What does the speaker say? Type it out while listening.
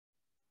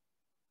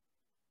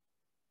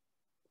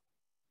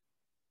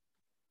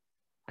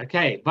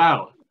Okay,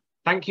 well,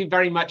 thank you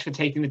very much for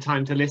taking the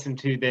time to listen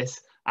to this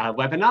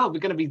webinar. We're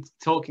going to be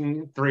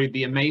talking through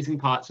the amazing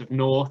parts of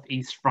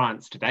Northeast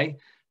France today,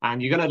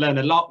 and you're going to learn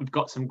a lot. We've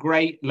got some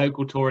great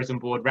local tourism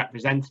board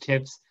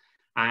representatives,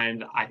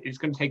 and it's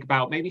going to take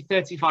about maybe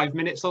 35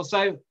 minutes or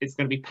so. It's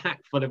going to be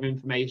packed full of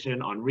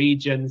information on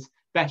regions,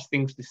 best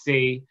things to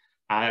see,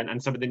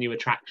 and some of the new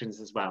attractions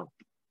as well.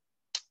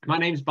 My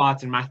name is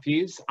Barton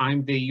Matthews.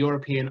 I'm the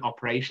European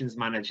Operations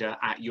Manager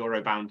at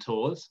Eurobound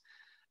Tours,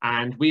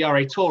 and we are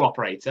a tour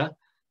operator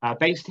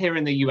based here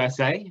in the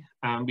USA.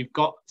 We've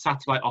got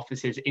satellite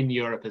offices in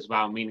Europe as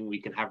well, meaning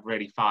we can have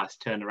really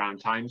fast turnaround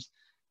times.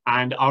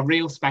 And our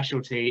real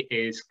specialty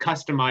is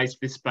customized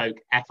bespoke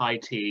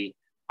FIT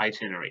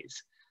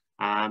itineraries.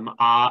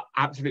 Our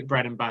absolute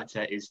bread and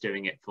butter is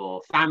doing it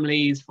for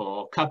families,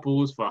 for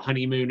couples, for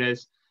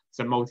honeymooners,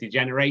 some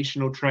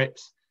multi-generational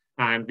trips.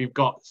 And we've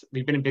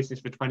been in business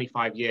for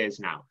 25 years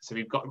now. So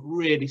we've got a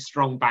really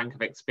strong bank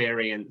of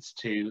experience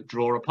to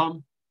draw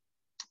upon,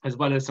 as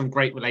well as some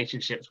great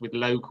relationships with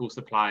local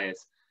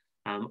suppliers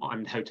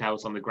and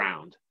hotels on the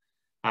ground.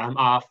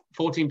 Our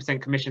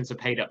 14% commissions are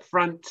paid up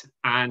front,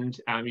 and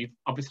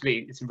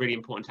obviously it's really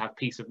important to have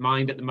peace of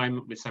mind at the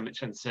moment with so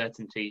much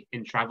uncertainty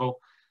in travel,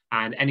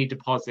 and any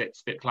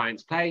deposits that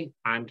clients pay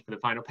and for the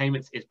final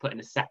payments is put in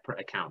a separate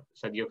account,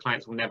 so your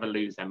clients will never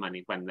lose their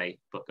money when they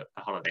book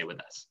a holiday with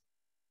us.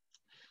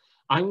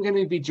 I'm going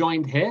to be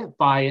joined here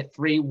by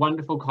three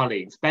wonderful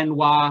colleagues,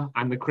 Benoit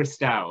and the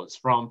Christelles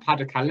from Pas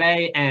de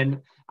Calais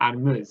and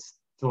Meuse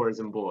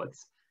tourism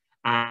boards.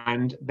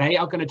 And they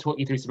are going to talk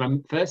you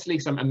through firstly,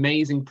 some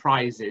amazing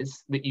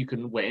prizes that you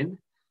can win.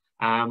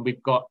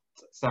 We've got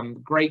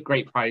some great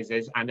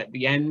prizes. And at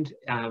the end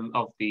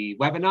of the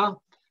webinar,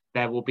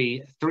 there will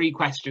be 3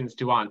 questions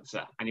to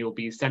answer. And you'll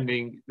be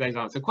sending those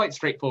answers, quite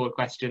straightforward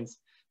questions,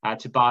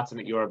 to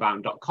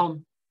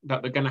barton@eurobound.com.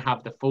 But we're going to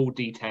have the full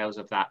details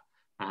of that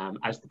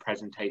as the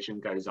presentation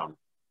goes on.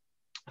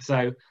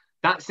 So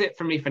that's it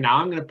from me for now.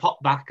 I'm going to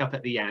pop back up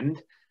at the end.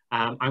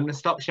 I'm going to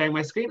stop sharing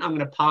my screen. I'm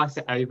going to pass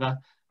it over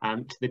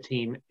to the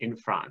team in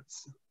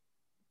France.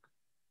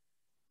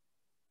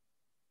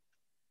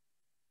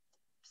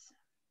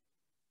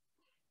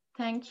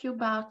 Thank you,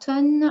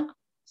 Barton.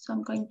 So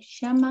I'm going to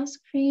share my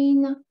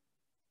screen.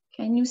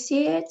 Can you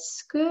see it?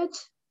 It's good.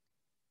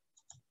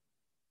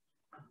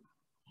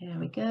 Here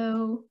we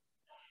go.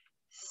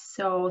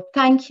 So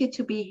thank you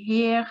to be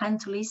here and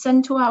to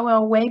listen to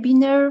our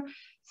webinar.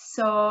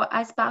 So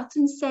as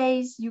Barton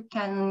says, you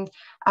can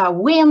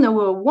win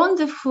our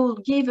wonderful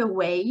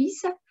giveaways.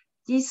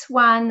 This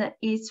one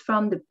is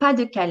from the Pas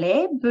de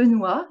Calais.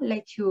 Benoit,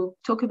 let you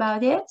talk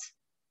about it.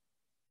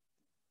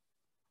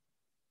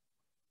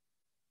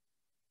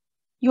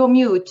 You're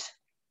mute.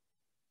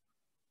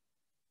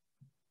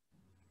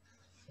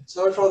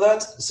 Sorry for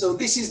that. So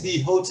this is the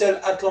Hotel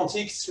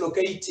Atlantique. It's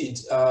located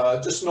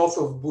just north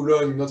of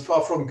Boulogne, not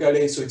far from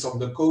Calais. So it's on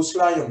the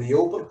coastline, on the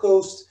open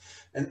coast.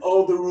 And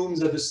all the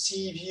rooms have a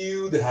sea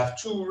view. They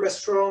have 2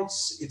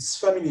 restaurants. It's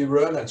family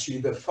run. Actually,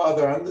 the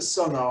father and the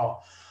son are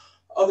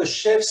the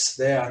chefs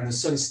there, and the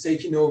son's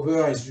taking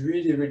over. He's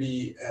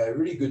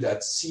really good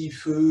at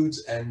seafood,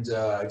 and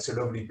it's a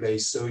lovely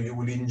place. So you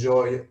will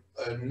enjoy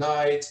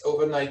a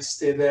overnight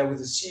stay there with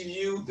a sea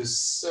view. The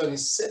sun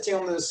is setting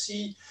on the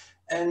sea,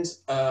 and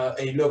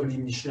a lovely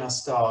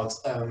Michelin-starred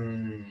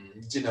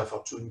dinner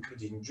for 2,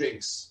 including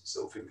drinks.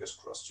 So fingers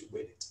crossed you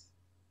win it.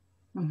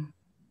 Mm.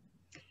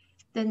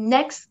 The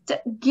next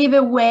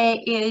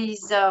giveaway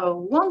is a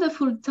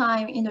wonderful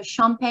time in a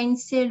champagne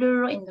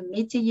cellar, in the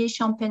Métayer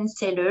Champagne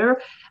cellar.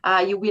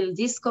 You will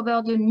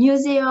discover the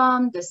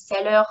museum, the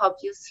cellar,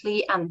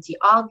 obviously, and the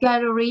art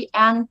gallery,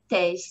 and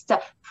taste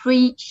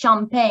free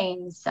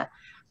champagnes.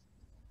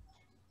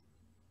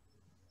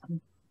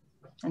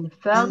 And the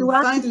third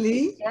one,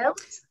 finally,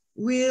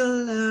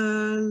 we'll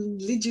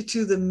lead you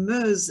to the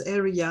Meuse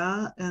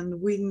area and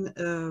win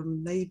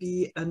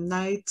maybe a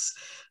night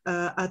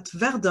at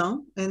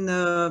Verdun, in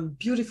a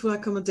beautiful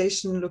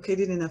accommodation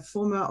located in a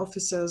former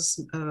officers'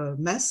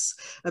 mess,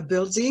 a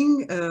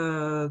building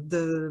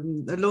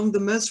along the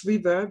Meuse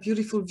River,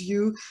 beautiful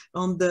view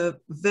on the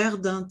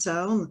Verdun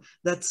town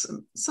that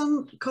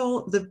some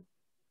call the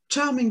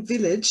charming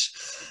village.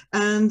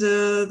 And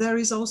there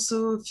is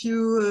also a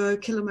few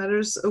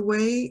kilometers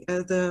away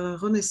the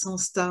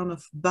Renaissance town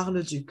of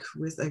Bar-le-Duc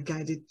with a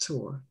guided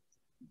tour.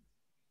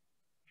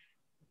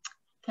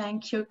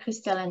 Thank you,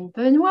 Christelle and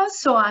Benoit.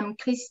 So I'm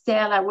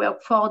Christelle. I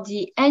work for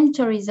the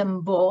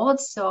Tourism Board,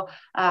 so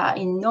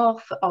in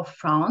north of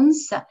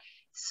France.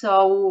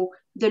 So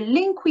the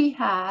link we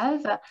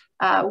have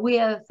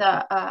with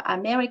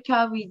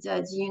America, with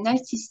the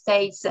United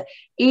States,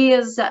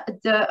 is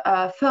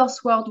the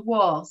First World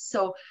War.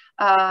 So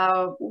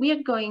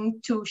we're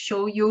going to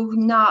show you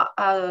now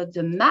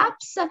the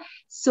maps.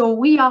 So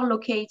we are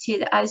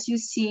located, as you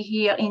see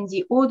here, in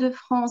the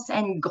Hauts-de-France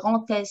and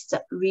Grand Est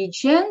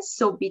regions.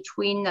 So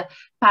between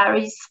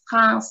Paris,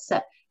 France,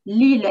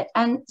 Lille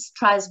and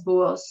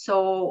Strasbourg.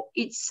 So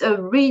it's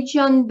a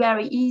region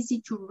very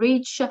easy to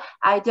reach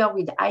either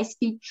with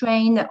high-speed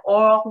train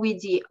or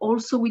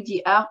also with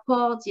the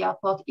airport. The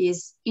airport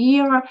is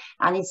here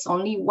and it's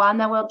only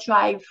 1 hour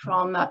drive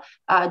from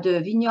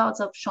the vineyards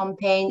of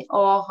Champagne,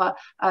 or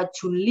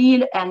to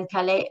Lille and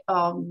Calais,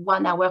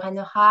 1 hour and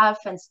a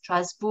half, and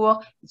Strasbourg,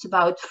 it's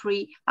about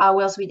 3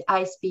 hours with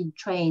high-speed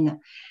train.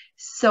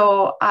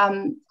 So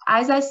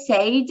as I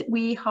said,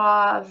 we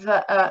have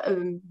a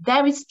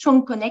very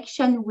strong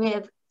connection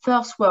with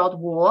First World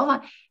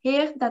War.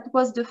 Here, that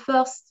was the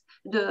first,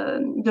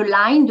 the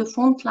line, the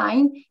front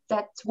line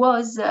that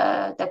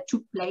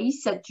took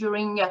place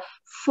during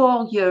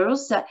 4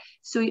 years.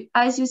 So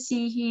as you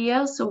see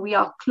here, so we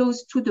are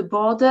close to the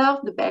border,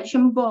 the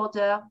Belgian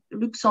border,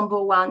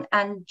 Luxembourg one,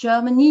 and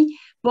Germany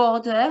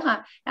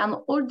border, and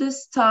all the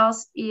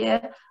stars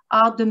here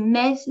are the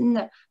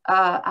main,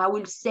 I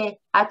will say,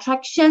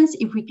 attractions,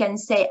 if we can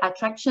say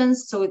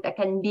attractions. So there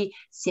can be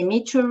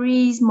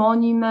cemeteries,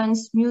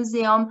 monuments,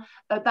 museums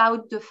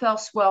about the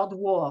First World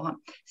War.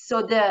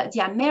 So the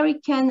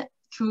American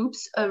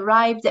troops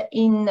arrived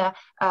in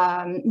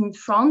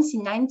France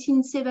in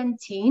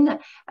 1917.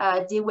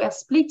 They were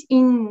split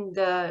in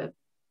the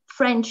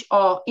French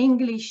or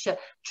English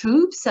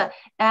troops,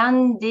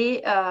 and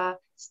they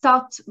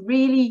start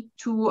really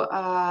to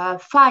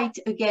fight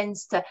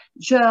against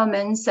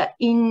Germans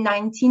in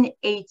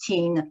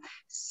 1918.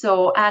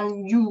 So,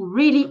 and you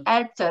really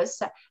helped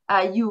us,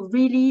 you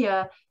really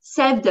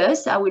saved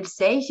us, I will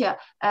say,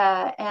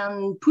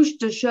 and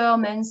pushed the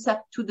Germans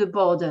to the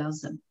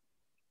borders.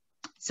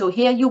 So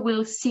here you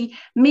will see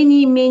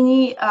many,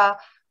 many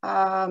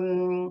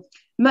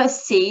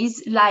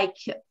must-sees, like,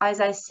 as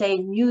I say,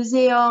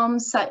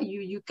 museums.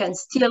 You can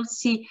still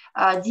see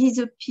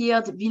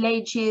disappeared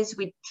villages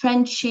with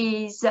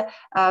trenches,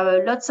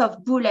 lots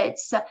of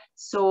bullets.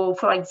 So,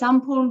 for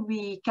example,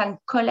 we can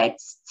collect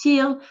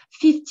still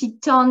 50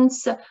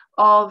 tons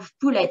of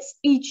bullets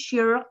each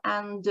year,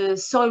 and the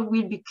soil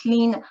will be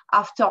clean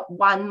after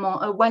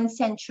 1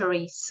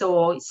 century.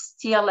 So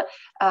still,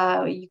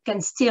 you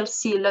can still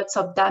see lots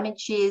of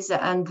damages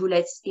and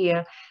bullets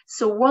here.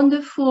 So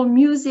wonderful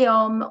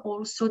museum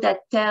also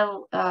that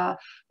tell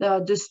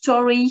the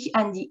story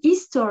and the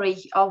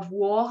history of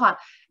war.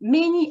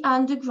 Many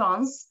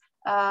undergrounds.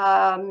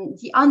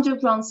 The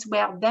undergrounds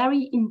were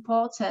very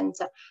important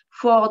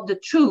for the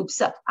troops,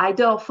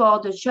 either for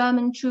the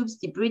German troops,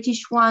 the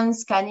British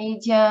ones,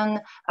 Canadian,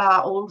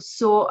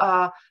 also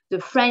the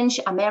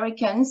French,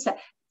 Americans.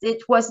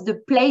 It was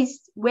the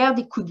place where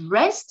they could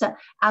rest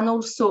and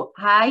also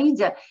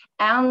hide,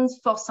 and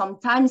for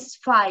sometimes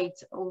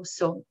fight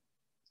also.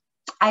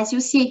 As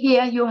you see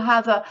here, you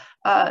have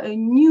a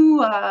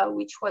new,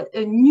 which was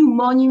a new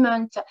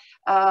monument,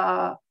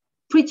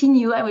 pretty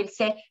new, I will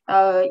say,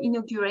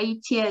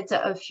 inaugurated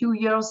a few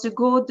years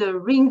ago, the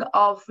Ring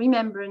of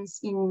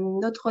Remembrance in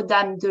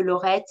Notre-Dame de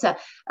Lorette.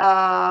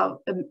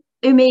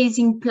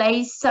 Amazing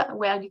place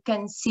where you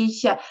can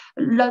see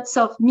lots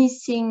of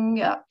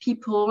missing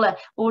people.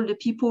 All the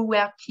people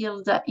were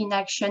killed in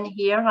action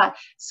here.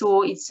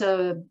 So it's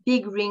a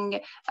big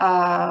ring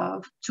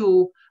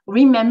to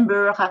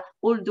remember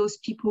all those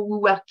people who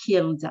were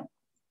killed.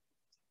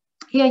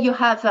 Here you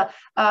have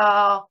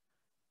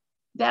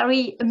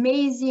very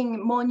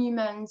amazing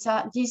monuments.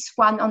 This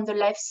one on the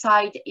left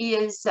side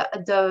is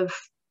the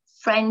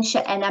French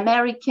and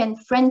American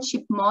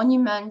Friendship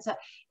Monument.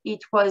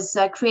 It was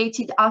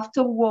created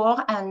after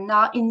war, and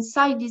now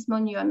inside this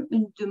monument,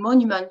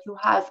 you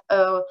have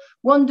a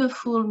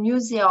wonderful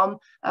museum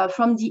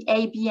from the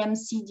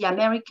ABMC, the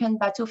American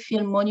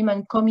Battlefield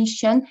Monument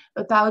Commission,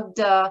 about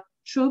the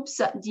troops,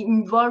 the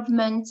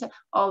involvement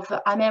of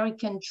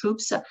American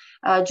troops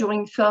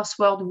during First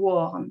World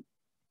War.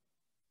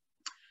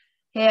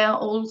 Here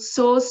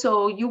also,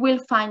 so you will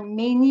find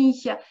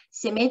many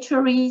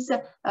cemeteries.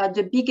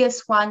 The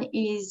biggest one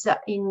is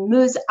in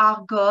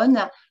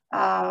Meuse-Argonne,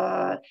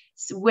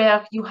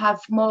 where you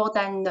have more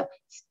than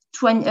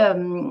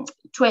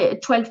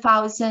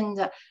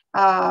 12,000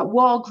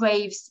 war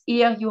graves.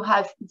 Here you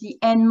have the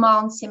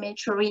Enmarne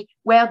Cemetery,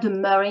 where the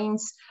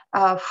Marines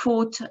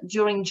fought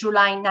during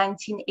July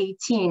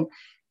 1918.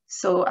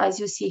 So as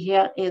you see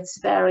here, it's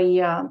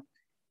very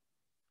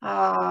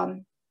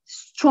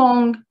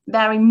strong,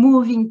 very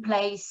moving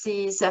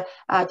places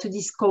to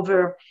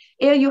discover.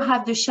 Here you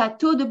have the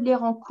Château de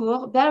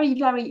Blérancourt, very,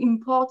 very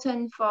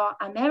important for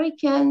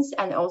Americans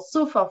and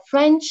also for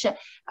French.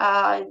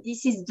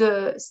 This is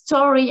the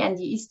story and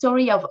the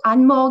history of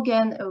Anne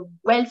Morgan, a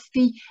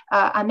wealthy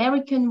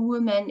American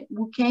woman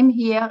who came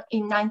here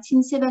in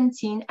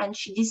 1917, and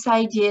she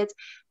decided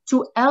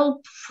to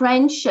help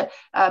French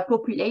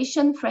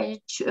population,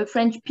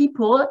 French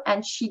people,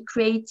 and she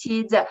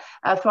created,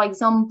 for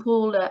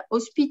example,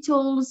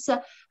 hospitals,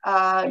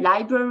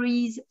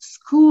 libraries,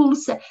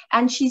 schools,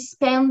 and she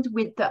spent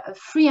with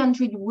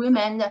 300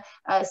 women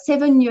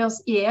 7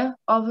 years here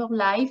of her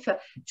life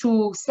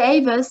to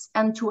save us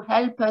and to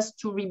help us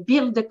to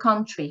rebuild the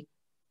country.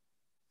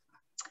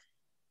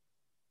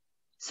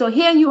 So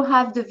here you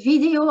have the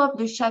video of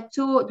the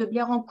Château de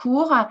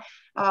Blérancourt.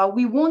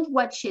 We won't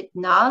watch it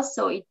now,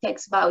 so it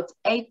takes about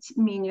 8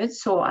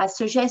 minutes. So I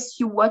suggest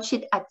you watch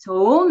it at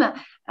home.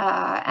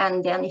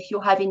 And then if you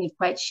have any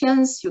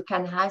questions, you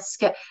can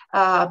ask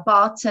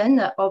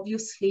Barton,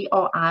 obviously,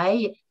 or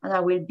I, and I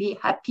will be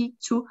happy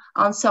to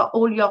answer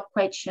all your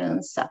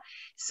questions.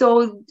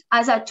 So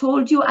as I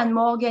told you, Anne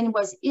Morgan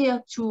was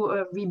here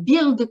to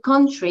rebuild the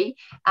country.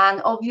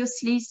 And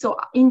obviously, so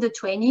in the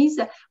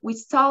 20s, we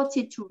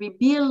started to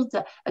rebuild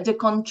the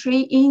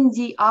country in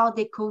the Art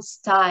Deco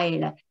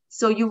style.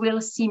 So you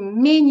will see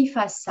many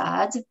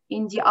facades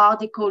in the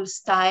Art Deco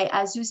style,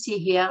 as you see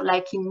here,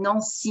 like in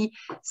Nancy,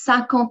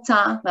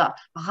 Saint-Quentin,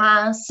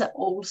 Reims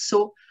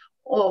also.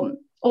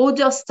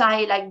 Other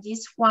style like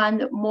this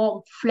one,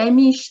 more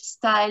Flemish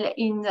style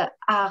in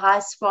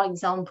Arras, for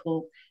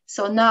example.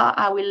 So now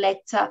I will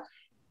let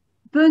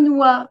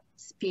Benoit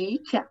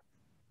speak.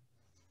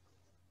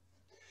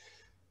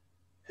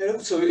 Hello,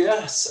 so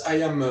yes, I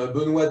am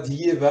Benoit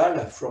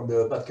Dieval from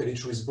the Pas-de-Calais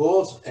Tourist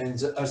Board,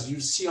 and as you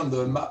see on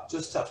the map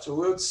just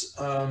afterwards,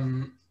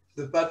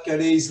 the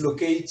Pas-de-Calais is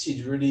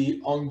located really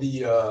on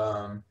the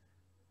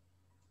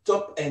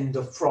top end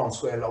of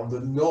France, well, on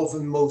the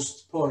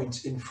northernmost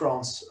point in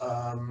France.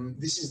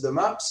 This is the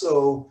map,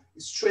 so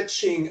it's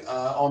stretching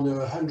on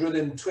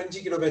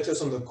 120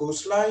 kilometers on the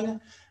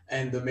coastline,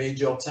 and the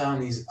major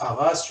town is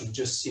Arras. You've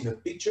just seen a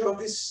picture of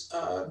this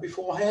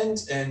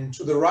beforehand. And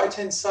to the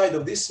right-hand side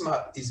of this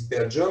map is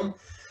Belgium.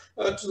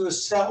 To the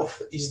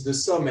south is the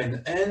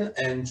Somme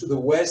and to the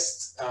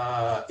west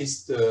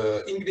is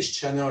the English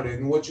Channel.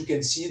 And what you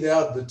can see there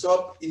at the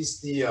top is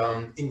the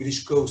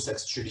English coast,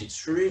 actually.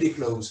 It's really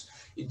close.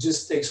 It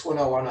just takes 1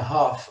 hour and a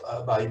half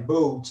by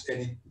boat,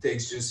 and it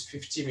takes just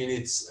 50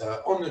 minutes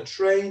on a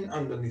train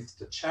underneath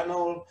the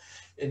channel.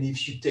 And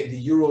if you take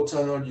the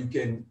Eurotunnel, you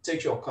can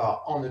take your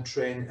car on a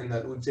train, and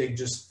that would take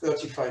just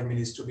 35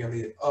 minutes to be on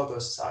the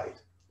other side.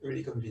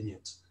 Really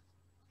convenient.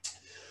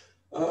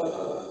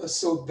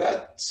 So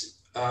that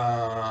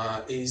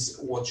is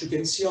what you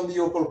can see on the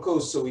Opal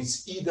Coast. So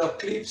it's either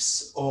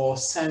cliffs or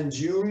sand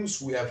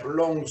dunes. We have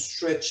long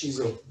stretches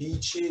of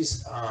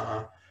beaches.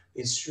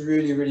 It's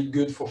really, really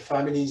good for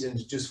families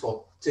and just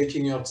for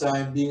taking your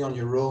time, being on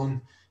your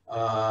own.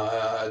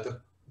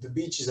 The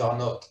beaches are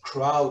not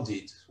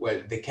crowded.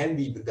 Well, they can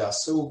be, but they're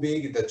so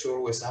big that you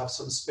always have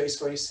some space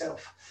for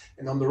yourself.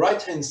 And on the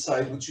right-hand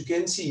side, what you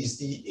can see is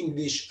the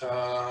English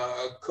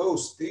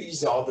coast.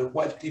 These are the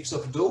White Cliffs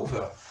of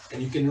Dover.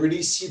 And you can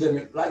really see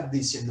them like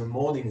this in the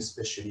morning,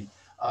 especially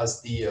as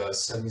the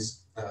sun is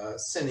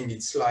sending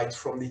its light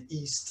from the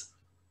east.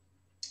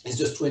 It's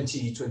just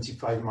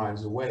 20-25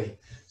 miles away.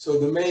 So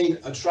the main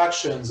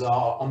attractions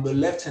are on the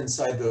left-hand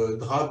side, the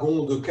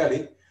Dragon de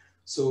Calais.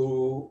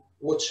 So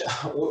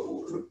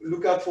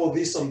look out for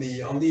this on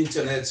the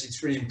internet.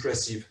 It's really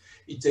impressive.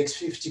 It takes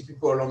 50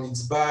 people on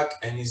its back,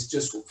 and it's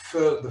just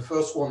the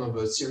first one of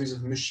a series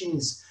of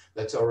machines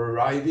that are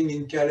arriving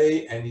in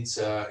Calais, and it's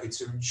a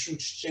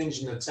huge change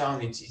in the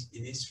town. It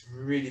is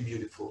really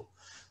beautiful.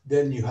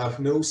 Then you have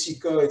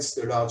Nausicaa. It's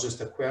the largest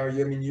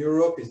aquarium in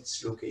Europe.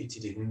 It's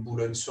located in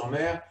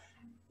Boulogne-sur-Mer.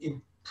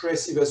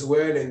 Impressive as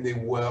well, and they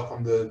work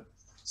on the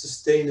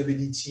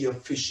sustainability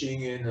of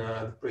fishing and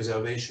the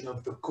preservation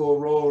of the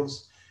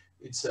corals.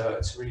 It's a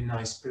really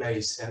nice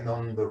place. And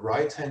on the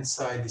right-hand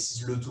side, this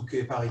is Le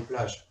Touquet Paris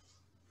Plage,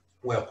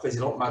 where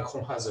President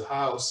Macron has a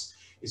house.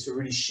 It's a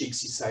really chic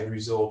seaside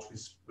resort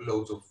with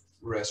loads of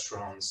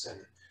restaurants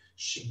and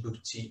chic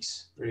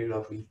boutiques. Really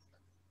lovely.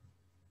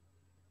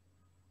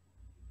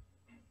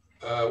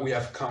 We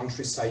have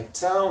countryside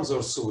towns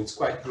also. It's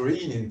quite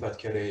green in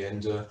Pas-de-Calais,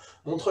 and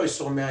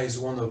Montreuil-sur-Mer is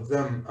one of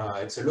them.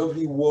 It's a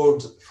lovely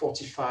walled,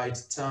 fortified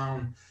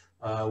town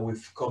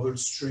with cobbled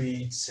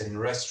streets and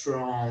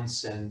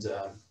restaurants, and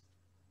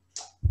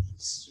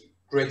it's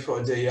great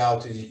for a day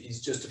out. It's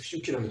just a few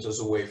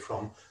kilometers away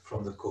from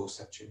the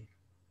coast, actually.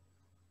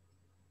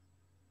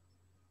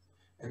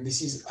 And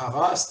this is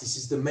Arras. This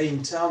is the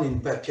main town in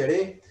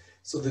Pas-de-Calais.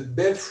 So the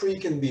belfry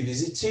can be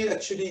visited.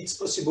 Actually, it's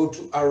possible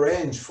to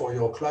arrange for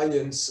your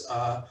clients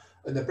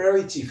an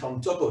aperitif on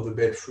top of the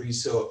belfry.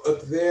 So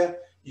up there,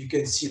 you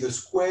can see the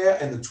square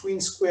and the twin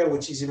square,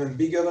 which is even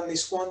bigger than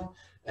this one.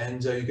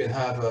 And you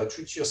can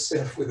treat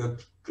yourself with a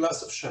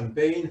glass of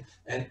champagne.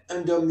 And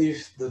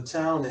underneath the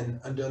town and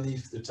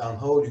underneath the town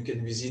hall, you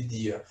can visit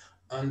the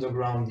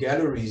underground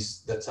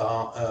galleries that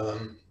are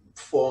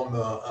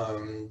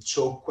former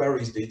chalk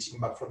quarries dating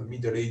back from the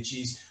Middle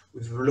Ages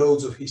with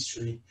loads of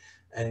history.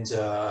 And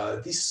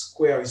this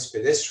square is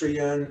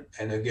pedestrian,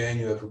 and again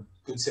you have a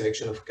good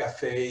selection of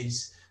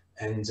cafes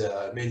and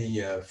many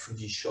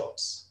foodie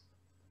shops.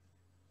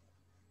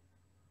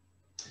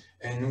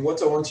 And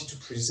what I wanted to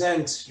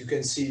present, you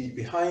can see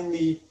behind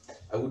me,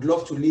 I would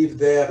love to live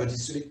there, but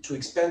it's a bit too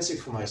expensive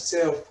for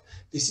myself.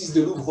 This is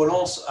the Louvre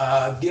Lens.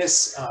 I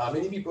guess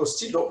many people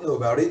still don't know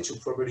about it.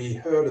 You've probably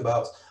heard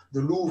about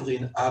the Louvre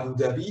in Abu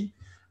Dhabi,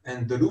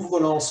 and the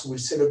Louvre Lens will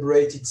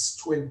celebrate its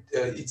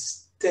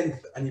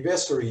 10th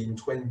anniversary in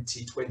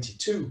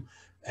 2022,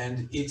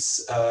 and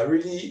it's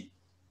really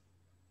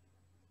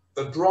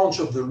a branch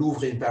of the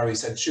Louvre in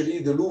Paris. Actually,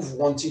 the Louvre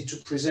wanted to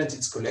present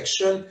its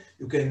collection.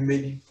 You can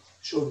maybe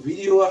show a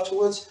video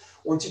afterwards.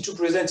 Wanted to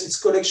present its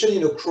collection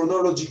in a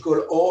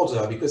chronological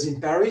order, because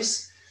in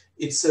Paris,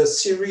 it's a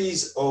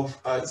series of,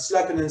 it's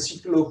like an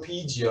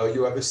encyclopedia.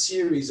 You have a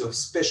series of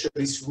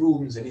specialist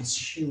rooms and it's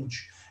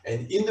huge.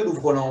 And in the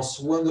Louvre Lens,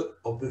 one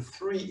of the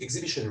 3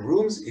 exhibition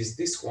rooms is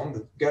this one,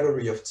 the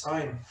Gallery of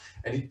Time.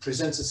 And it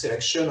presents a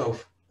selection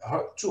of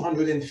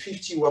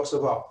 250 works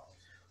of art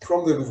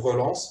from the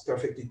Louvre Lens,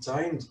 perfectly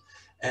timed.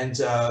 And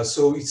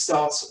so it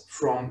starts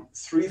from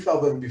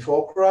 3000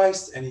 before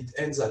Christ and it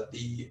ends at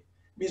the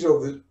middle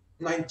of the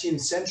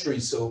 19th century.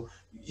 So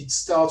it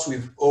starts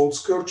with old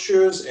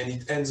sculptures and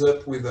it ends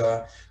up with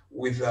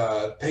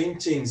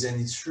paintings, and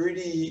it's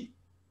really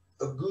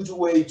a good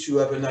way to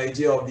have an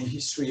idea of the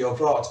history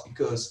of art,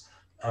 because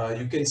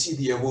you can see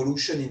the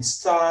evolution in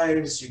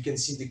styles, you can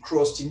see the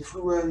crossed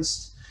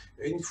influences.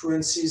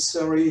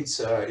 It's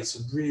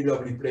a really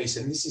lovely place,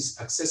 and this is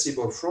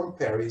accessible from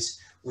Paris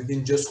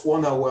within just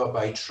 1 hour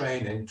by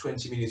train and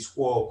 20 minutes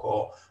walk,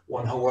 or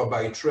 1 hour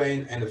by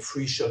train and a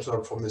free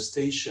shuttle from the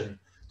station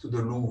to the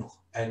Louvre.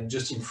 And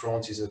just in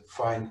front is a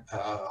fine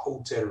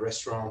hotel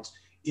restaurant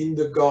in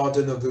the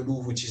garden of the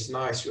Louvre, which is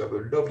nice. You have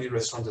a lovely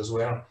restaurant as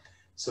well.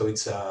 So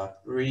it's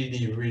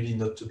really, really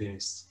not to be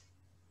missed.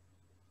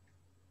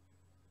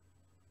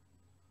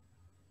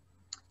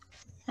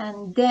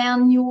 And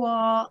then you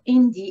are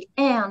in the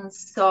end.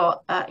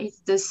 So it's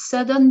the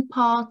southern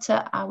part,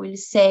 I will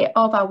say,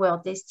 of our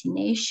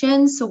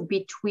destination. So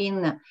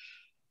between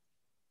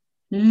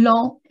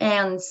Laon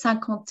and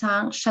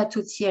Saint-Quentin,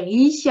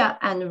 Château-Thierry,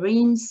 and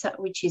Reims,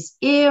 which is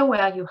here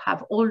where you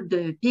have all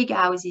the big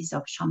houses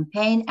of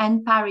Champagne,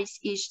 and Paris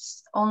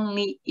is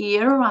only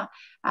here.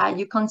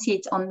 You can see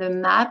it on the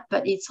map,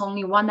 but it's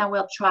only 1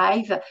 hour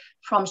drive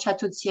from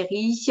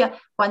Château-Thierry,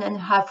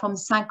 1.5 from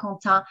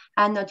Saint-Quentin,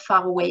 and not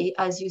far away,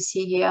 as you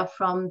see here,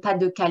 from Pas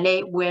de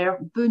Calais, where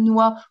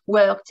Benoit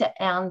worked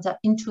and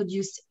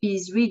introduced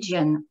his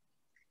region.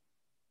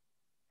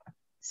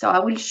 So I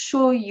will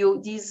show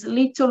you this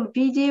little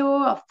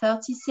video of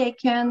 30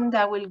 seconds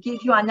that will give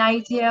you an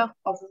idea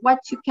of what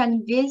you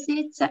can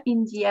visit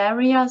in the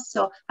area.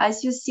 So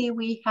as you see,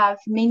 we have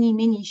many,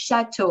 many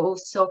chateaux.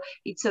 So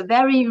it's a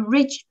very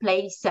rich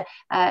place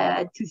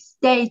to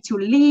stay, to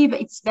live.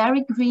 It's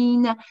very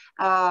green,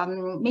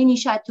 many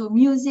chateaux,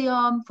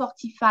 museum,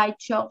 fortified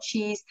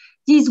churches,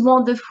 this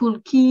wonderful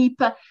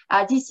keep.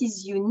 This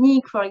is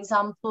unique. For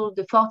example,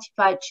 the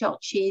fortified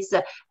churches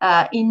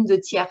in the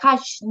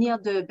Thiérache near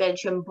the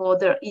Belgian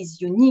border is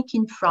unique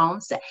in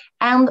France.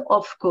 And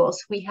of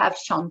course, we have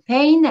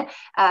Champagne.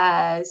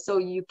 So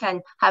you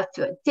can have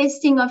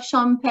tasting of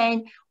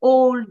Champagne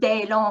all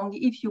day long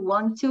if you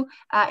want to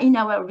in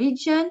our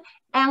region.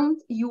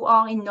 And you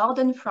are in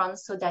northern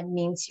France, so that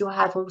means you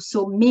have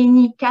also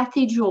many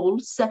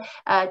cathedrals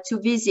to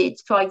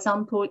visit. For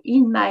example,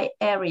 in my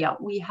area,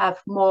 we have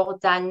more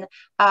than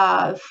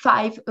 4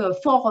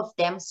 of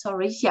them,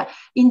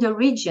 in the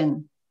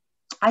region.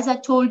 As I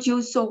told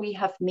you, so we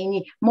have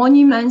many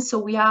monuments. So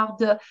we are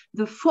the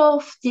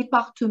 4th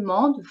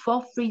department, the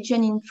 4th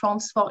region in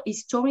France for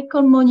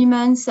historical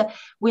monuments,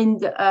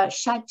 with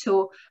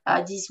Château,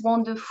 this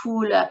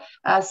wonderful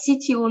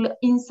city hall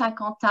in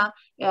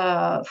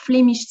Saint-Quentin,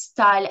 Flemish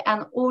style,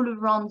 and all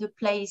around the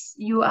place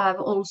you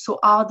have also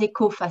Art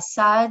Deco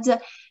facades.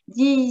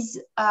 These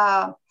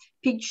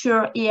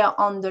picture here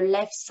on the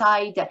left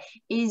side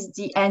is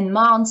the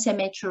Marne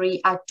Cemetery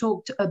I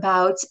talked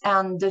about,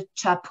 and the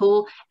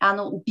chapel.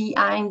 And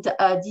behind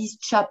this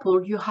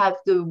chapel, you have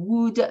the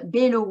wood,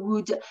 Belleau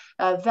Wood,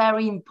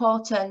 very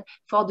important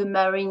for the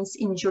Marines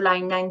in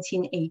July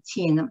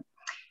 1918.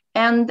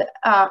 And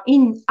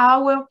in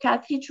our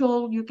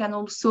cathedral, you can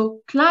also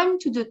climb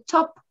to the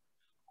top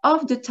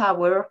of the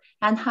tower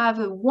and have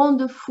a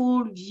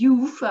wonderful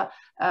view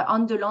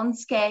on the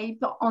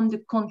landscape, on the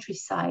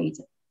countryside.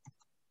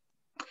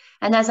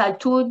 And as I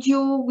told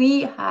you,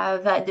 we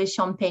have the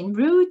Champagne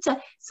route.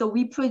 So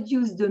we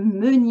produce the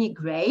Meunier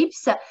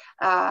grapes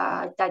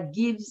that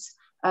gives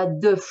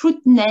the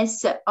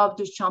fruitness of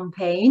the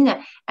Champagne,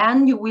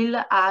 and you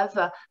will have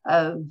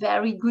a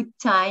very good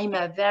time,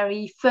 a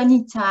very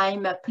funny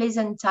time, a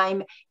pleasant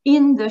time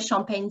in the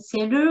Champagne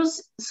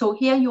cellars. So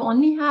here you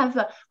only have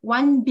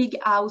one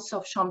big house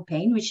of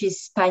Champagne, which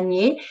is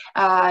Panier,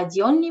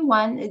 the only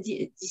one.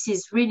 This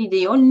is really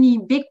the only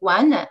big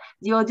one.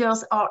 The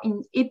others are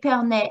in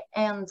Épernay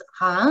and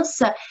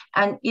Reims,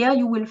 and here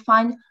you will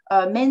find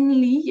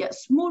mainly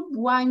small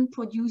wine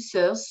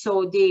producers.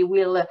 So they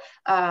will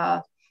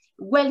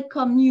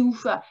welcome you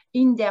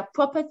in their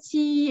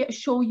property,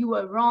 show you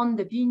around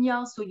the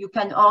vineyard, so you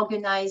can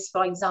organize,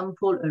 for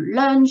example, a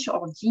lunch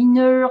or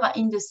dinner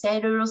in the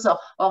cellars,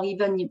 or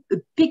even a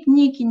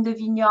picnic in the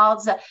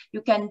vineyards. You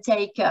can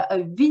take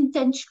a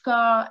vintage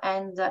car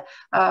and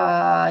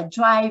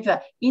drive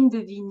in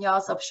the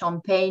vineyards of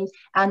Champagne,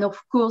 and of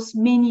course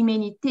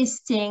many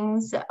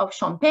tastings of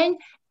Champagne.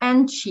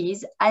 and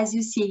cheese, as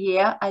you see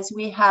here, as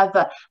we have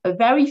a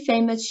very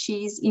famous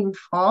cheese in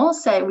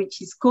France,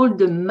 which is called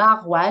the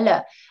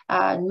Maroilles.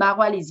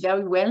 Maroilles is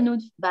very well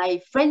known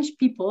by French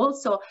people,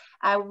 so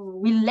I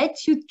will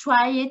let you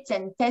try it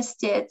and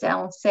test it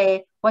and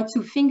say what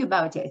you think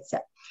about it.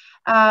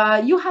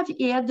 You have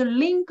here the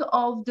link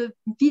of the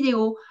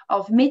video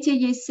of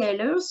Métayer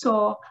Cellar,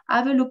 so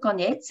have a look on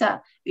it.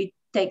 It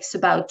takes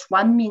about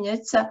 1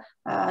 minute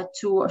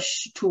to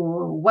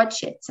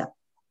watch it.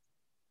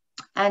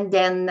 And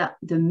then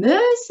the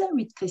Meuse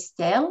with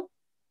Christelle.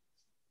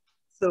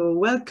 So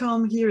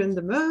welcome here in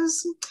the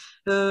Meuse.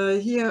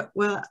 Here,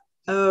 well,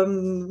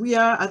 we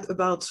are at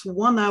about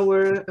 1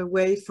 hour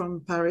away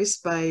from Paris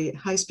by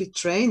high-speed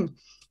train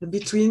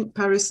between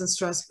Paris and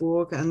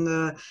Strasbourg.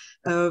 And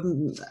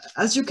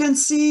as you can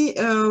see,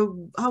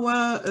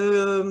 our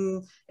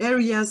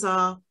areas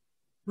are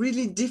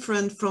really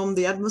different from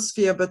the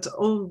atmosphere, but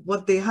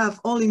what they have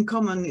all in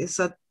common is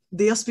that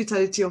the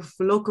hospitality of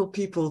local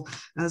people.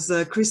 As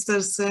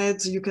Christelle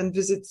said, you can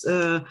visit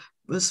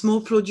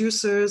small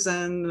producers,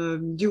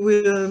 and you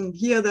will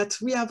hear that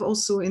we have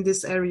also in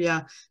this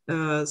area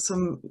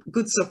some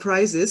good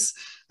surprises.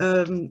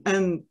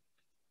 And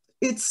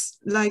it's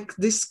like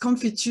this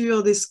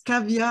confiture, this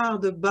caviar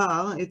de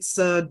bar. It's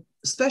a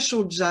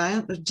special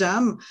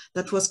jam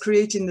that was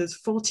created in the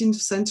 14th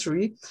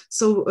century.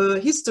 So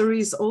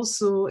history is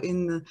also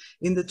in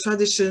the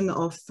tradition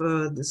of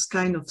this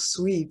kind of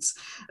sweets.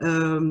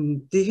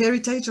 The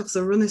heritage of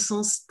the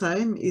Renaissance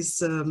time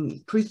is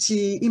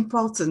pretty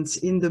important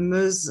in the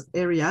Meuse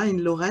area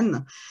in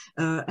Lorraine.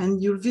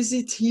 And you'll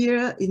visit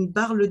here in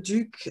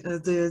Bar-le-Duc,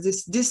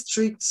 this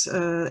district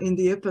in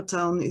the upper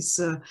town is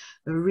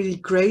really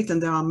great,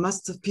 and there are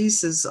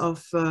masterpieces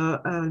of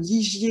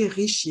Ligier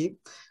Richier,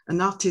 an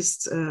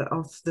artist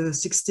of the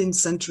 16th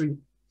century.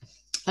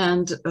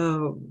 And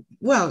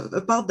well,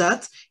 about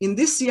that, in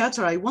this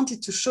theater, I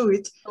wanted to show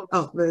it.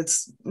 Oh, but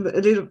it's a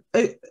little,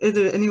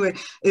 anyway,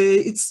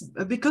 it's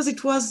because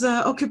it was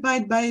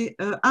occupied by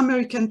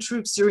American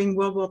troops during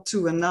World War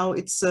II, and now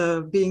it's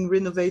being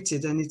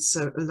renovated, and it's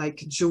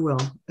like a jewel,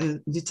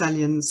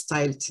 Italian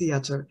style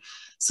theater.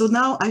 So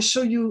now I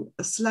show you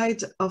a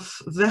slide of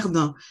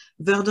Verdun.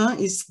 Verdun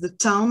is the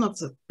town of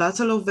the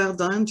Battle of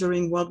Verdun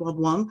during World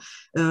War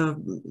I.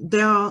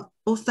 There are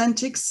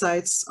authentic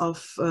sites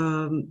of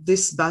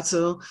this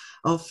battle.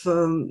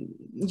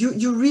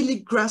 You really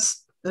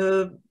grasp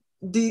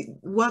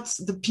what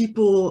the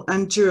people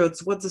endured,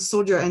 what the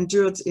soldier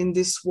endured in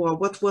this war,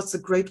 what was the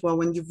Great War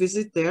when you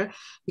visit there.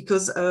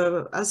 Because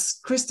as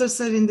Christelle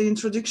said in the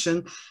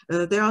introduction,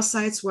 there are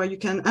sites where you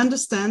can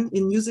understand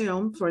in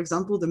museum, for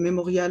example, the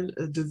Mémorial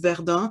de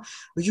Verdun.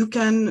 You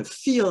can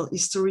feel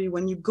history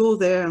when you go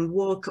there and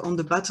walk on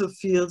the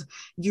battlefield.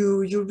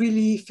 You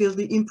really feel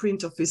the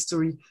imprint of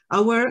history.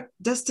 Our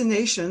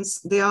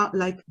destinations, they are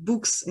like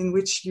books in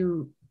which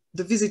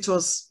the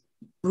visitors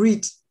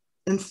read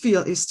and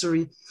feel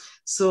history.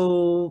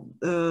 So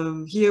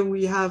here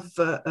we have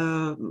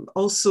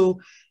also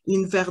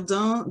in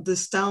Verdun,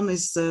 this town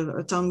is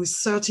a town with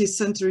 30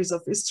 centuries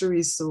of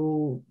history.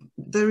 So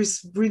there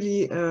is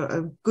really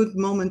a good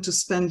moment to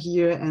spend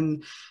here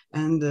and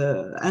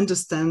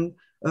understand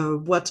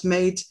what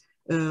made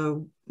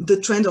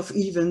the trend of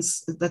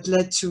events that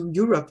led to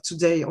Europe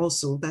today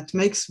also, that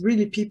makes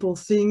really people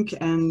think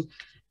and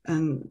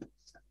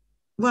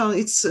well,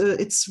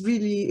 it's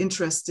really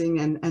interesting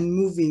and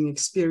moving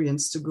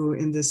experience to go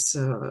in this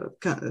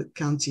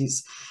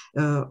counties.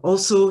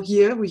 Also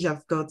here we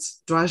have got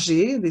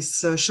dragées,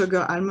 this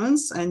sugar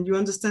almonds, and you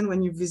understand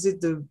when you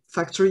visit the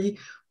factory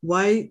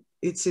why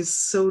it is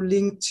so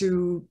linked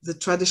to the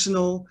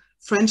traditional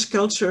French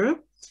culture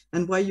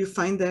and why you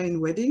find there in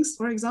weddings,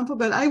 for example.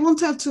 But I won't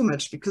tell too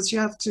much because you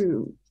have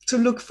to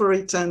look for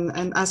it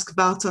and ask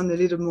Barton a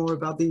little more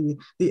about the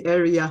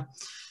area.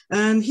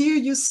 And here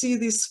you see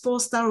this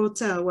 4-star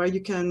hotel where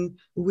you can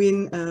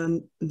win a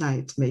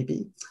night,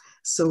 maybe.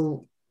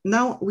 So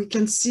now we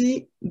can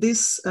see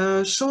this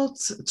short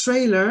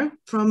trailer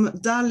from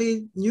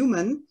Darley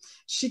Newman.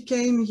 She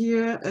came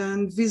here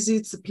and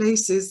visits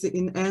places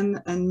in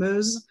Aisne and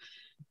Meuse.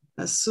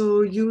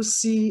 So you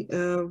see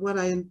what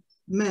I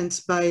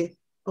meant by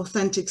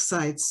authentic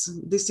sites.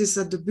 This is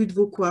at the But de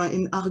Vauquois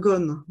in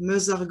Argonne,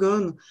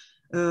 Meuse-Argonne.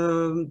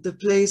 The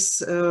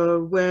place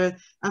where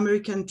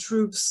American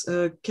troops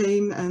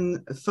came and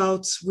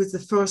fought with the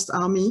First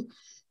Army.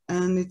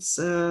 And it's,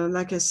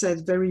 like I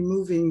said, very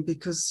moving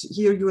because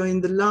here you are in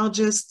the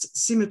largest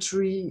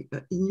cemetery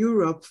in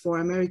Europe for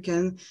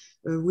American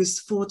with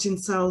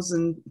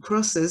 14,000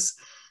 crosses.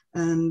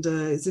 And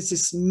this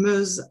is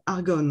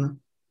Meuse-Argonne.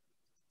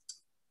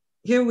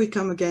 Here we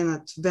come again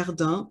at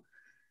Verdun,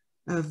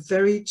 a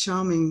very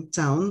charming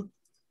town.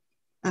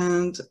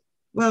 And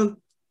well,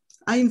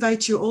 I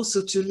invite you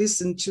also to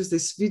listen to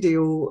this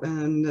video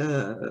and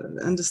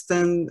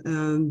understand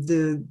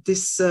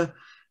this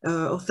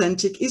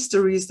authentic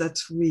histories that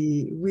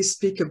we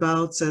speak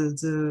about,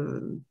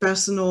 the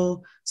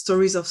personal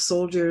stories of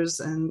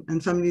soldiers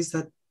and families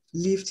that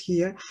lived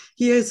here.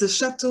 Here is the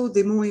Château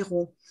des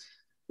Monts-Hérons,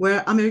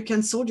 where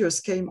American soldiers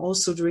came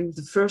also during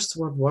the First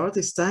World War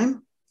this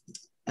time.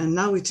 And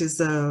now it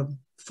is a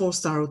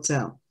 4-star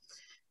hotel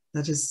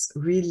that is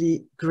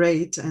really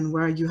great, and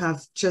where you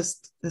have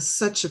just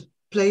such a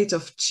plate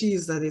of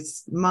cheese that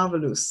is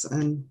marvelous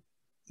and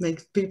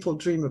makes people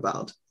dream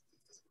about.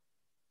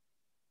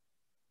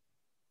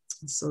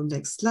 So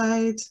next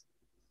slide.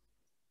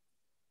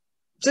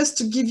 Just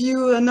to give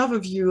you an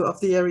overview of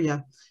the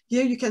area.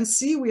 Here you can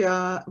see we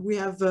have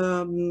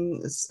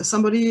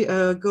somebody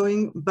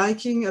going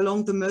biking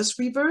along the Meuse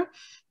River.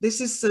 This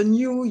is a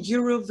new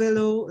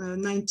Eurovelo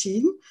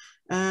 19.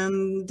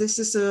 And this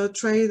is a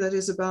trail that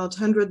is about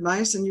 100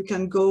 miles, and you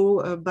can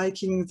go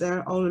biking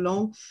there all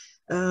along.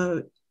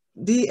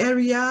 The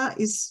area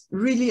is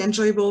really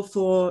enjoyable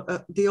for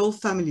the whole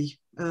family.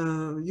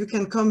 You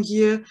can come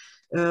here,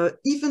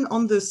 even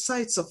on the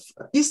sites of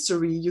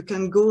history, you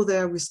can go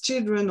there with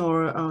children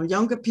or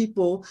younger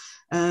people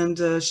and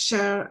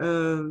share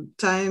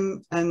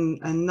time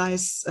and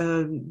nice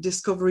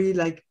discovery,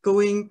 like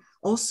going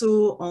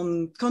also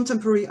on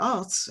contemporary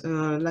art.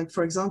 Like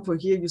for example,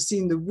 here you see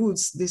in the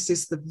woods, this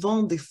is the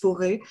Vent des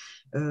Forêts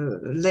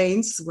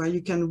lanes, where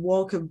you can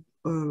walk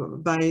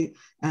by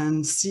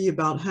and see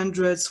about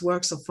hundreds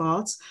works of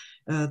art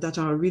that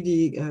are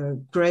really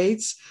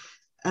great.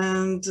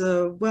 And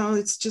well,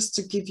 it's just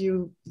to give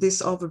you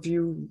this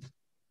overview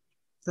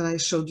that I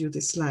showed you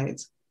this slide.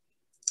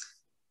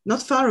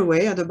 Not far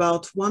away, at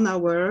about 1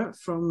 hour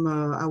from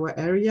our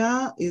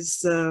area,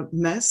 is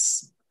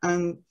Metz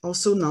and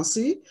also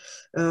Nancy,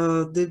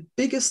 the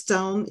biggest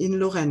town in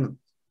Lorraine.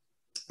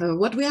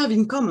 What we have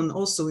in common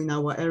also in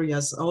our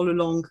areas all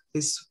along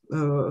this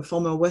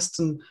former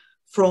Western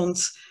Front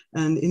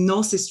and in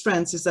Northeast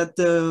France is that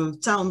the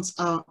towns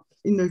are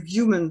in a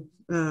human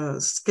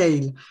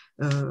scale.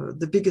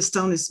 The biggest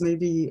town is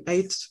maybe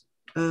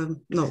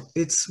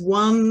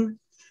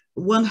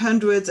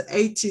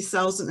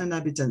 180,000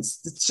 inhabitants.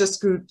 It's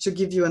just good to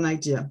give you an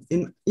idea.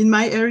 In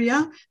my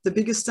area, the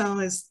biggest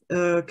town is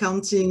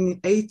counting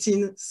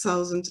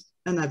 18,000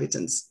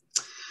 inhabitants.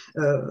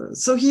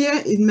 So here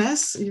in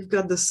Metz, you've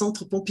got the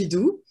Centre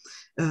Pompidou.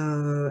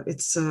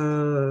 It's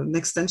an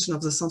extension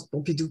of the Centre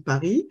Pompidou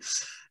Paris.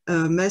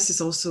 Metz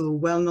is also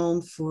well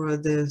known for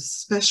the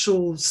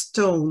special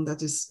stone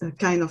that is a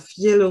kind of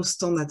yellow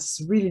stone that's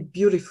really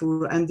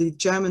beautiful, and the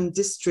German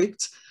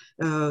district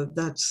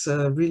that's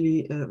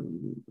really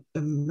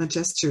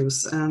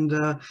majestuous, and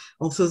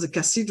also the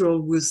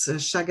cathedral with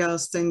Chagall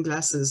stained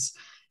glasses.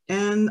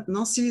 And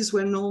Nancy is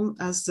well known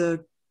as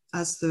the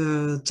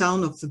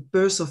town of the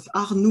birth of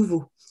Art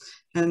Nouveau.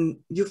 And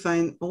you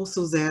find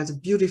also there the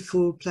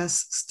beautiful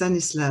Place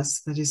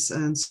Stanislas that is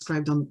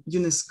inscribed on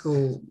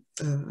UNESCO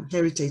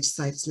Heritage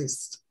Sites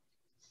list.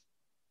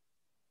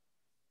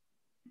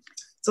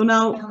 So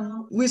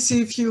now we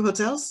see a few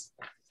hotels.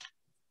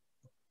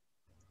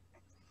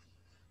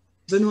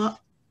 Benoit.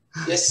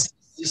 Yes,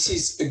 this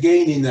is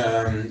again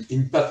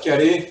in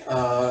Pas-de-Calais.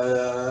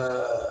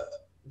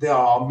 There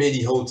are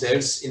many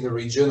hotels in the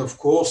region, of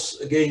course.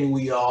 Again,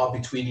 we are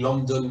between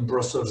London,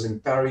 Brussels,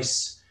 and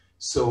Paris.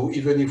 So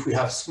even if we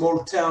have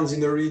small towns in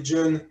the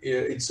region,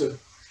 it's a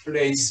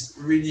place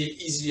really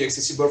easily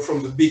accessible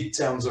from the big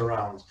towns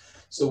around.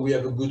 So we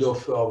have a good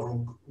offer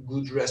of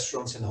good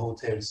restaurants and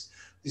hotels.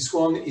 This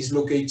one is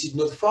located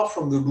not far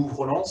from the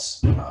Louvre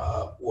Lens,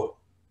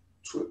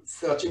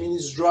 30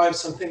 minutes drive,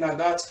 something like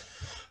that.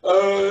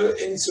 And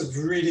it's a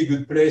really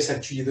good place,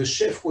 actually. The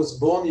chef was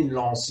born in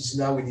Lens. He's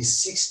now in his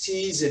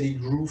 60s, and he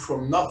grew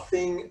from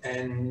nothing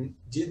and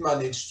did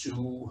manage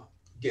to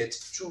get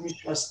 2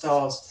 Michelin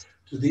stars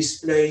to this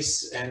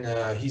place. And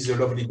he's a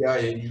lovely guy.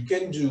 And you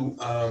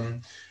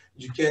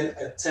can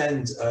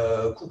attend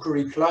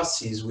cookery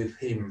classes with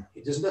him.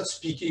 He does not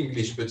speak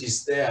English, but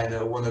he's there, and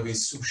one of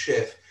his sous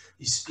chefs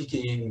is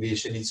speaking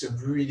English, and it's a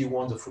really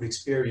wonderful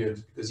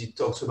experience because he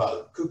talks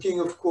about cooking,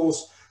 of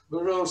course,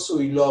 but also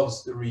he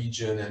loves the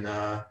region, and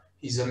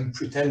he's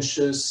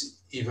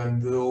unpretentious, even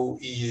though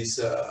he is,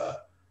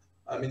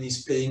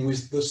 he's playing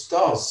with the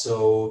stars.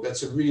 So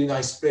that's a really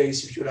nice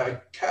place. If you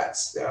like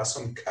cats, there are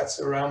some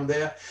cats around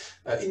there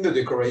in the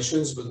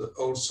decorations, but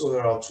also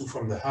there are 2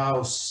 from the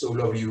house. So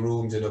lovely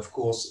rooms, and of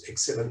course,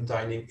 excellent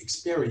dining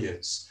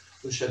experience.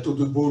 The Château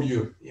de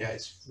Beaulieu. Yeah,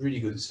 it's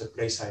really good. It's a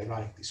place I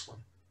like, this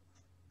one.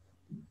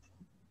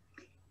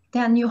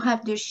 Then you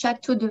have the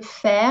Château de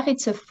Fer.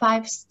 It's a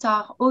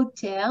 5-star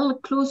hotel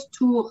close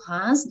to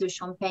Reims, the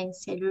Champagne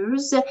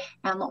Cellars,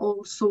 and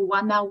also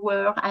 1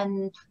 hour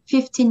and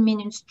 15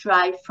 minutes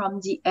drive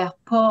from the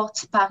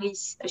airport,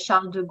 Paris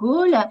Charles de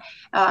Gaulle.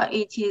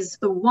 It is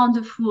a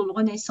wonderful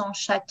Renaissance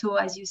chateau,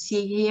 as you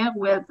see here,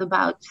 with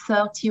about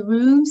 30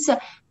 rooms,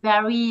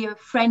 very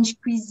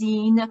French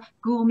cuisine,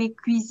 gourmet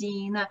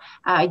cuisine.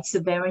 It's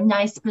a very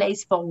nice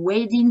place for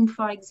wedding,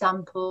 for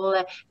example.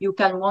 You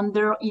can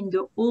wander in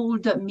the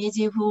old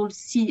medieval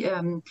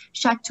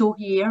chateau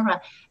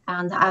here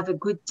and have a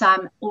good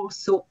time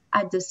also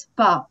at the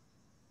spa.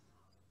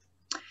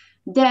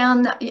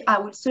 Then I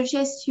would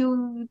suggest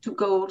you to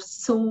go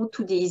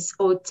to this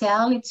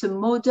hotel. It's a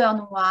modern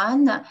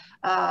one.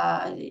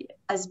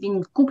 has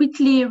been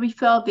completely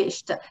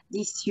refurbished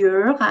this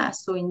year.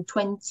 So in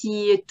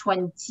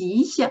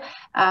 2020,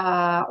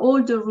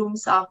 all the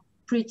rooms are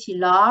pretty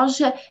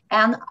large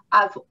and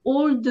have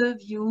all the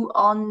view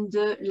on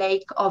the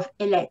lake of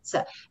Ailet.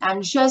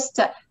 And just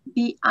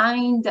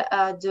behind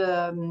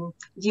the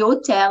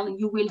hotel,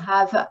 you will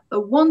have a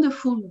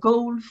wonderful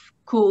golf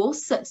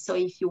course. So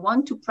if you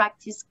want to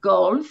practice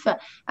golf,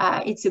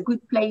 it's a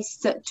good place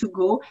to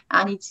go,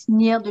 and it's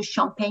near the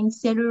champagne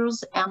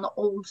cellars and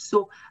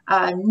also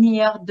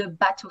near the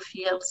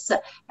battlefields,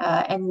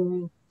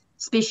 and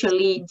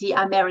especially the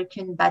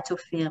American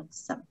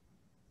battlefields.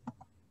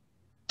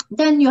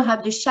 Then you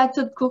have the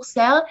Château de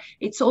Courcelles.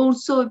 It's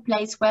also a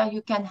place where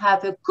you can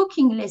have a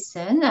cooking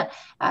lesson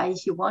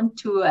if you want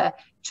to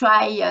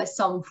try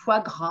some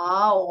foie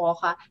gras or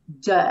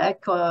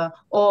duck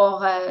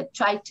or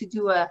try to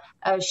do a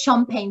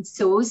champagne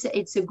sauce.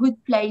 It's a good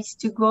place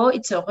to go.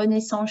 It's a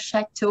Renaissance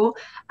chateau.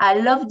 I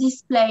love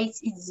this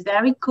place. It's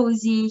very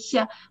cozy.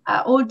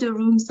 All the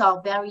rooms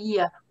are very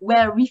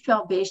well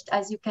refurbished,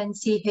 as you can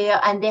see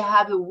here, and they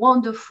have a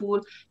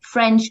wonderful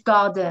French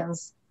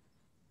gardens.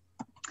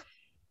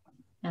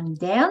 And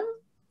then,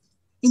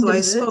 so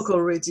I spoke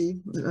already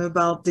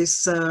about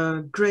this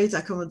great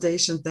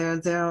accommodation there.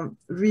 They are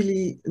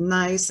really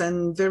nice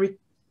and very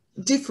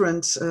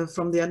different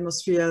from the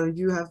atmosphere.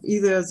 You have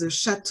either the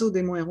Château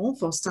des Moirons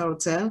 4-star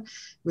hotel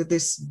with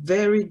this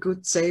very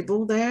good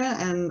table there,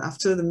 and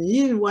after the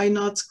meal, why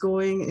not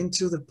going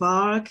into the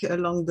park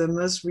along the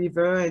Meuse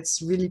River?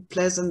 It's really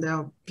pleasant. There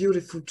are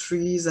beautiful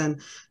trees, and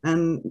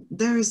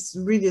there is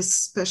really a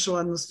special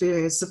atmosphere.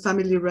 It's a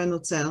family-run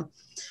hotel.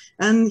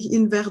 And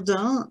in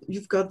Verdun,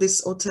 you've got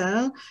this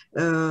hotel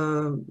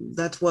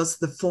that was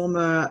the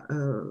former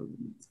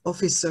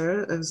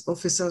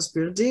officers'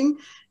 building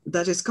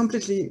that is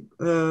completely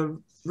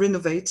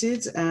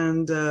renovated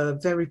and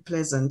very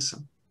pleasant,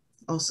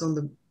 also on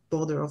the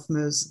border of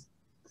Meuse.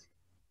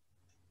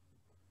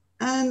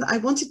 And I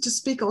wanted to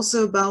speak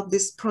also about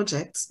these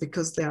projects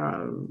because they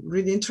are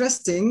really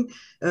interesting.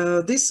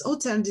 This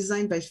hotel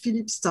designed by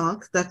Philippe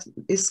Starck that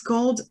is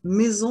called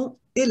Maison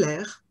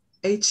Heller,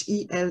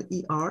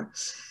 H-E-L-E-R,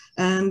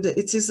 and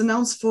it is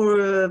announced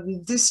for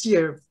this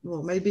year.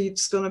 Well, maybe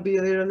it's going to be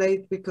a little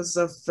late because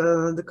of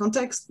the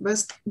context,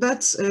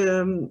 but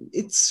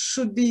it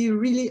should be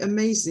really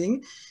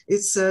amazing.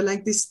 It's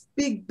like this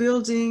big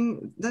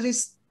building that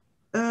is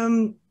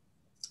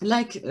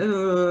like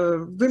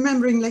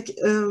remembering like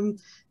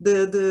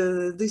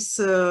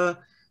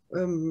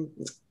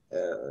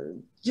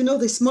you know,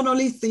 this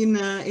monolith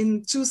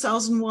in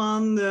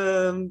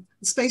 2001,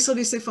 Space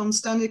Odyssey from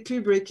Stanley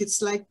Kubrick. It's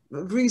like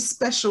really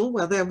special,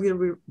 where there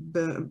will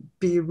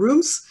be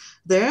rooms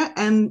there,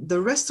 and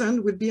the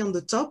restaurant will be on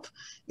the top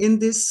in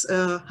this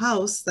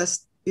house that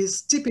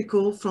is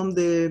typical from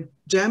the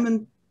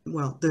German,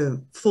 well, the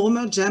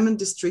former German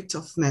district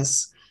of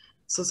Metz.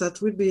 So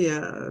that would be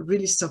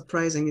really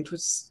surprising. It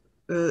was,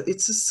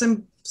 it's a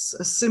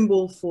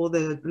symbol for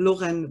the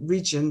Lorraine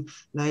region,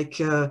 like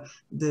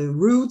the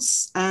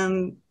roots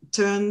and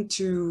turn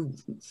to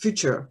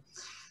future.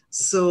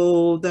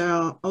 So there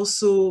are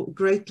also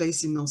great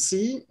places in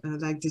Nancy,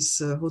 like this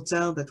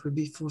hotel that will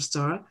be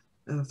 4-star,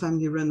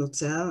 family-run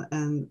hotel.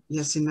 And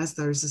yes, in Metz,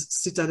 there is a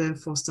Citadel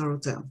 4-star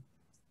hotel,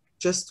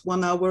 just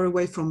 1 hour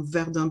away from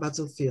Verdun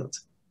battlefield.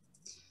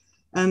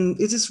 And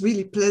it is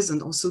really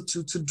pleasant also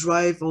to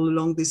drive all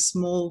along these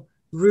small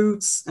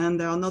routes, and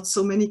there are not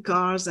so many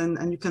cars,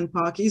 and you can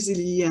park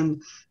easily,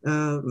 and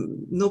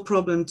no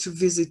problem to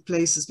visit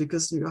places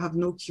because you have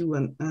no queue.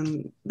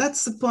 And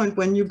that's the point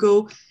when you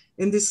go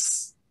in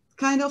this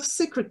kind of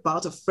secret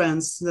part of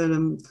France,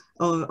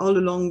 all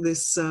along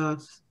this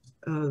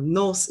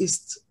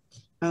northeast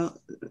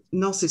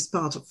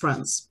part of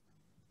France.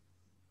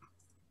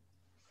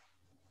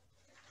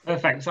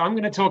 Perfect. So I'm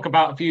going to talk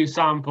about a few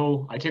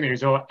sample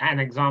itineraries, or an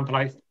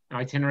example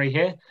itinerary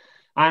here.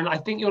 And I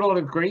think you'll all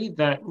agree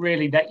that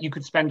really that you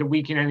could spend a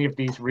week in any of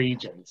these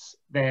regions.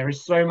 There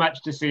is so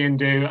much to see and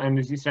do. And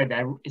as you said,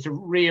 there is a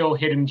real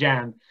hidden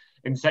gem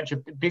in such a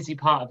busy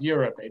part of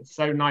Europe. It's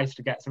so nice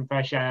to get some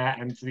fresh air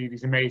and see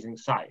these amazing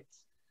sites.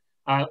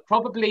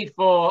 Probably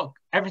for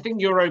everything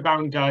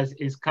Eurobound does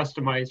is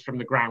customized from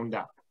the ground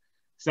up.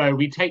 So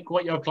we take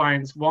what your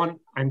clients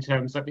want in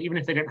terms of, even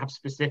if they don't have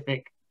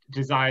specific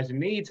desires and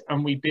needs,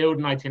 and we build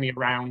an itinerary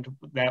around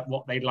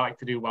what they'd like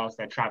to do whilst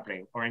they're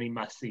traveling, or any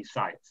must-see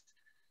sites.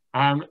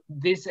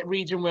 This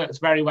region works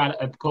very well,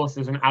 of course,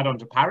 as an add-on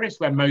to Paris,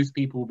 where most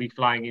people will be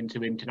flying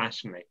into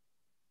internationally.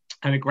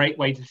 And a great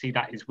way to see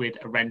that is with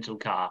a rental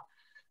car.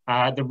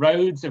 The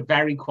roads are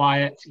very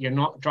quiet. You're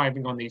not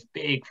driving on these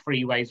big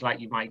freeways like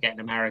you might get in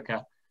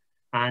America.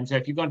 And so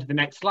if you go on to the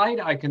next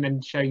slide, I can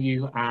then show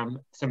you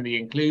some of the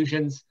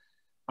inclusions.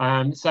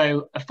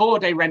 So a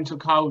 4-day rental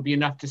car would be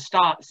enough to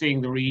start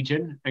seeing the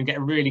region and get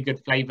a really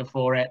good flavor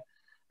for it.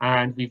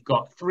 And we've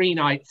got 3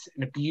 nights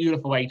in a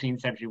beautiful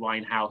 18th century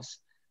wine house,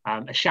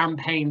 a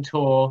champagne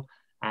tour,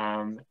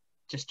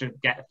 just to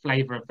get a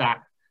flavor of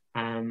that,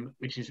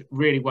 which is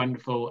really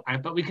wonderful.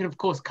 But we can, of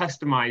course,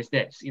 customize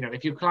this. You know,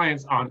 if your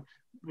clients aren't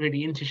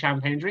really into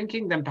champagne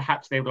drinking, then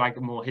perhaps they would like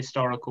a more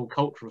historical,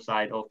 cultural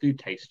side or food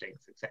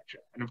tastings, etc.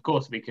 And of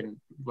course, we can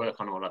work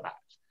on all of that.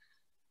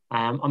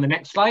 On the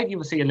next slide, you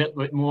will see a little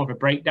bit more of a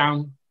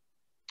breakdown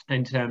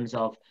in terms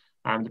of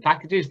the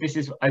packages. This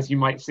is, as you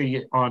might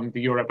see on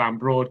the Eurobound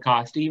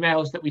broadcast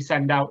emails that we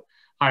send out,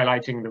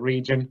 highlighting the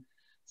region.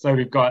 So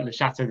we've got Le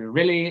Chateau de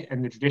Rilly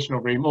in the traditional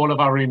room. All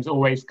of our rooms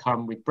always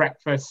come with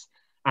breakfast.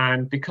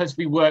 And because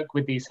we work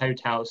with these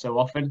hotels so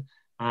often,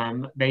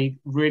 they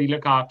really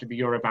look after the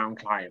Eurobound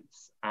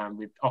clients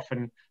with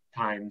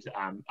oftentimes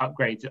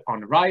upgrades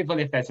on arrival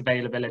if there's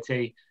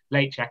availability,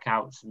 late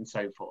checkouts and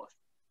so forth.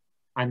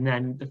 And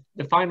then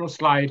the final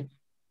slide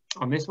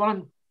on this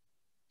one,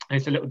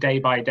 it's a little day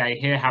by day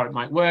here, how it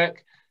might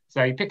work.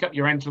 So you pick up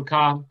your rental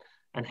car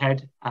and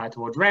head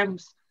towards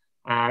Reims.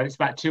 It's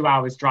about 2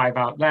 hours drive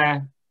out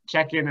there,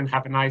 check in and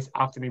have a nice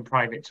afternoon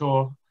private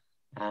tour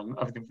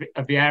of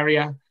the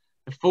area.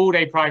 The full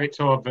day private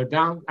tour of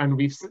Verdun,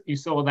 and you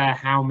saw there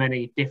how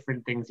many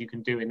different things you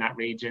can do in that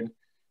region.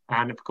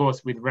 And of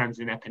course with Reims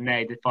and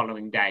Epernay the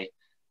following day,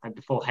 and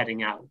before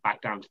heading out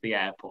back down to the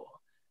airport.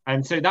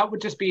 And so that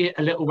would just be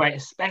a little way,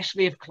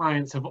 especially if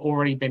clients have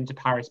already been to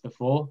Paris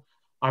before.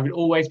 I would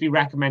always be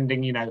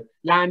recommending, you know,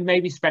 land,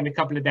 maybe spend a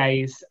couple of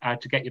days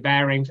to get your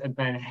bearings and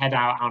then head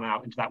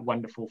out into that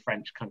wonderful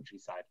French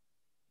countryside.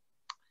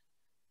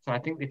 So I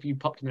think if you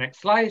pop to the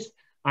next slide,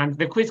 and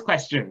the quiz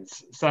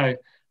questions. So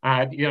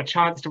a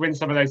chance to win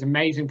some of those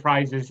amazing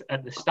prizes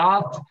at the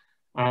start.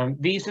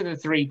 These are the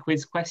 3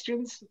 quiz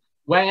questions.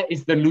 Where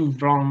is the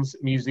Louvran's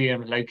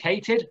museum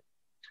located?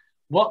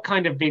 What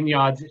kind of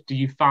vineyards do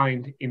you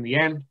find in the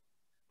Aisne?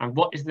 And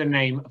what is the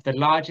name of the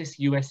largest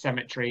US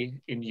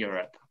cemetery in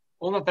Europe?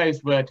 All of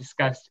those were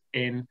discussed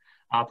in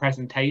our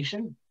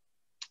presentation.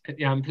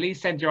 Please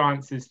send your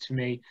answers to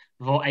me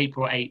before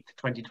April 8th,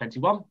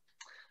 2021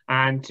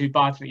 and to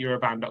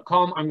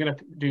barton@eurobound.com. I'm going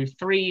to do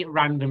 3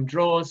 random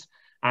draws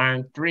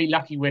and 3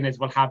 lucky winners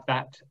will have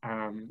that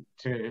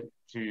to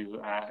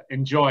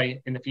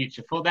enjoy in the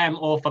future for them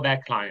or for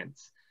their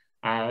clients.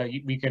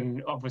 We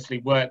can obviously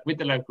work with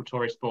the local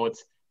tourist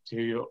boards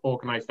to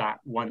organise that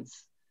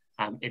once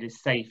it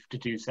is safe to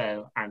do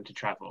so and to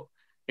travel.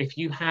 If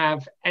you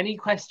have any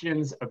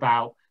questions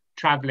about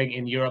traveling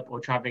in Europe or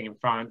traveling in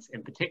France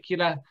in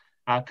particular,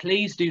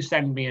 please do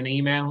send me an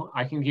email.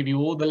 I can give you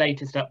all the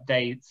latest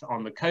updates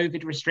on the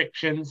COVID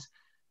restrictions,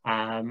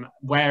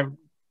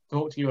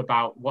 talk to you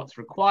about what's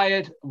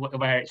required,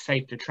 where it's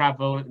safe to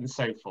travel and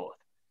so forth.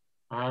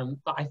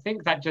 But I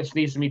think that just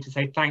leaves me to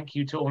say thank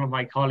you to all of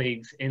my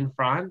colleagues in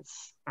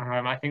France.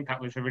 I think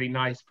that was a really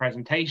nice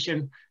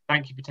presentation.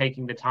 Thank you for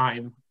taking the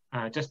time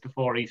just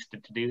before Easter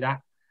to do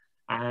that.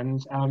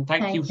 And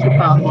thank you.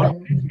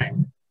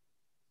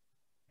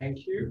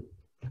 Thank you.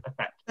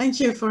 Perfect. Thank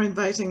you for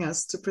inviting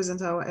us to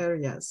present our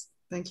areas.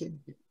 Thank you.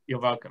 You're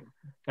welcome.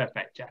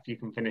 Perfect, Jeff. You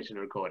can finish the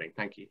recording.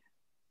 Thank you.